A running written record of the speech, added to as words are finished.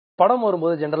படம்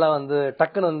வரும்போது ஜென்ரலா வந்து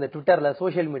டக்குன்னு வந்து ட்விட்டர்ல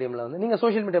சோசியல் மீடியால வந்து நீங்க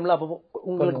சோசியல் மீடியால அப்போ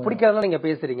உங்களுக்கு பிடிக்காதெல்லாம் நீங்க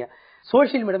பேசுறீங்க.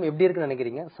 சோசியல் மீடியம் எப்படி இருக்குன்னு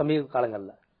நினைக்கிறீங்க சமீப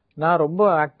காலங்கள்ல? நான் ரொம்ப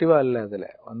ஆக்டிவா இல்ல அதுல.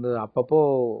 வந்து அப்பப்போ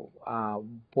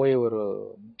போய் ஒரு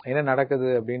என்ன நடக்குது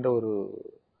அப்படின்ற ஒரு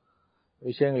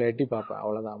விஷயங்களை எட்டி பார்ப்பேன்,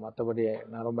 அவ்வளவுதான். மற்றபடி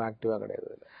நான் ரொம்ப ஆக்டிவா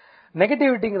கிடையாது.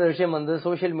 நெகட்டிவிட்டிங்கிற விஷயம் வந்து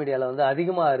சோசியல் மீடியால வந்து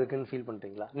அதிகமா இருக்குன்னு ஃபீல்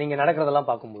பண்றீங்களா நீங்க நடக்கிறதெல்லாம்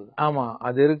பார்க்கும்போது? ஆமா,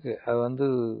 அது இருக்கு. அது வந்து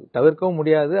தவிர்க்கவும்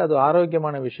முடியாது. அது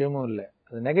ஆரோக்கியமான விஷயமும் இல்லை.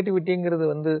 அது நெகட்டிவிட்டிங்கிறது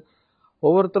வந்து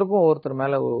ஒவ்வொருத்தருக்கும் ஒவ்வொருத்தர்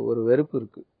மேல ஒரு வெறுப்பு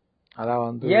இருக்கு. அதான்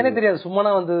வந்து ஏனே தெரியாது,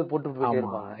 சும்மானா வந்து போட்டு போயிட்டே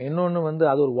இருப்பாங்க. இன்னொன்னு வந்து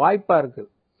அது ஒரு வாய்ப்பா இருக்கு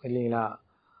இல்லைங்களா?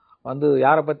 வந்து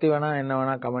யாரை பத்தி வேணா என்ன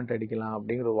வேணா கமெண்ட் அடிக்கலாம்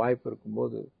அப்படிங்கிற வாய்ப்பு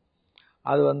இருக்கும்போது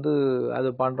அது வந்து அது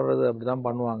பண்றது அப்படிதான்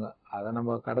பண்ணுவாங்க. அதை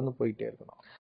நம்ம கடந்து போயிட்டே இருக்கணும்.